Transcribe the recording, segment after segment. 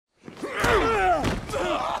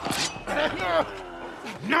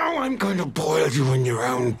Now I'm going to boil you in your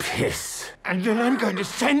own piss. And then I'm going to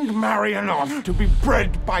send Marion off to be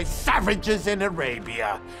bred by savages in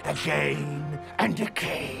Arabia. Again, and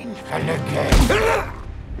again, and again.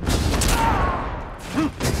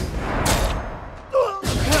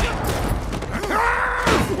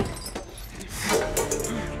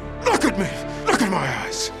 Look at me! Look at my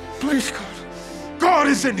eyes! Please, God. God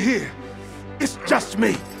isn't here! It's just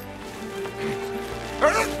me!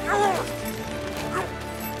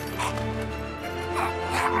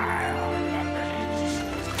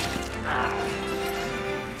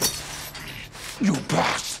 You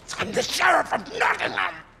bastards! I'm the Sheriff of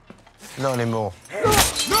Nottingham! Not anymore.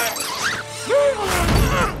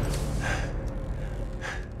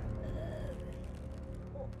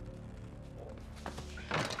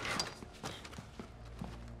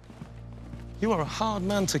 You are a hard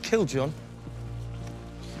man to kill, John.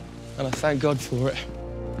 And I thank God for it.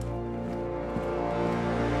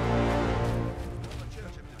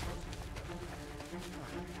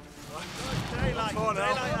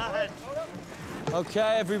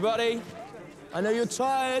 Okay, everybody. I know you're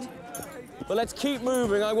tired, but let's keep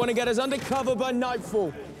moving. I want to get us undercover by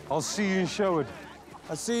nightfall. I'll see you in Sherwood.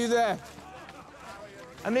 I'll see you there.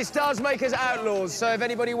 And this does make us outlaws, so if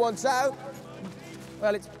anybody wants out,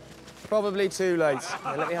 well, it's probably too late.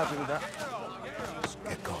 Yeah, let me help you with that.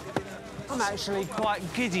 Get going. I'm actually quite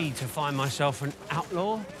giddy to find myself an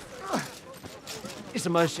outlaw. It's the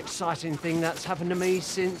most exciting thing that's happened to me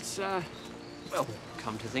since, well,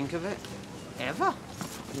 come to think of it, ever.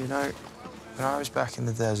 You know, when I was back in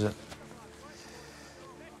the desert,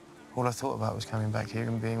 all I thought about was coming back here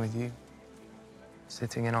and being with you.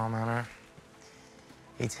 Sitting in our manor,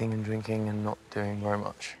 eating and drinking and not doing very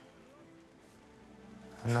much.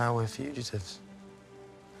 And now we're fugitives.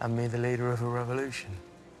 And me the leader of a revolution.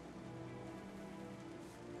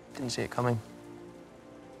 Didn't see it coming.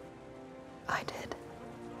 I did.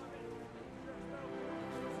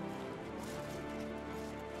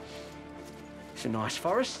 It's a nice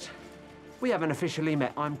forest. We haven't officially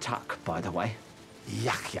met. I'm Tuck, by the way.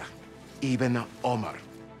 Yahya ibn Omar.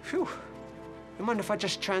 Phew. You mind if I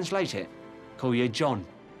just translate it? Call you John.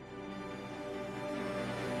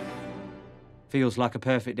 Feels like a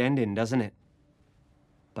perfect ending, doesn't it?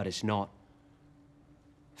 But it's not.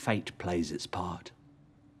 Fate plays its part.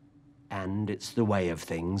 And it's the way of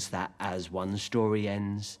things that as one story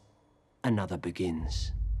ends, another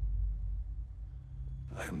begins.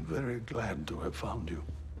 I am very glad to have found you.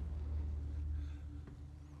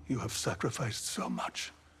 You have sacrificed so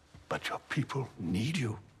much, but your people need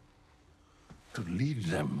you to lead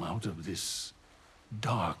them out of this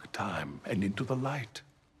dark time and into the light.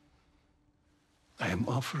 I am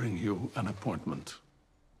offering you an appointment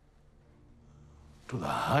to the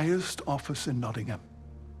highest office in Nottingham.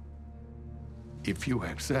 If you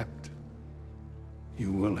accept,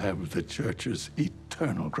 you will have the church's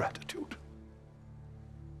eternal gratitude.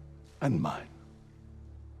 And mine.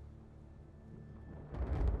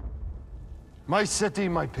 My city,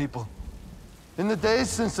 my people. In the days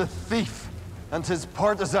since the thief and his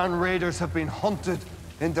partisan raiders have been hunted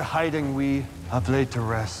into hiding, we have laid to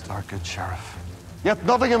rest our good sheriff. Yet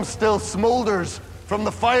Nottingham still smolders from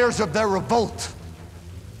the fires of their revolt.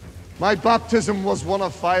 My baptism was one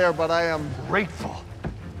of fire, but I am grateful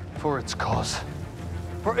for its cause.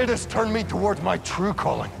 For it has turned me towards my true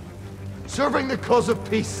calling, serving the cause of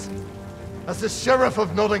peace as the Sheriff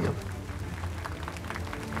of Nottingham.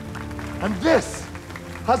 And this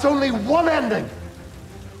has only one ending,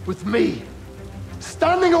 with me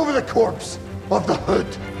standing over the corpse of the Hood.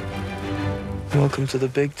 Welcome to the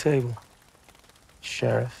big table,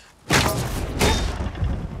 Sheriff.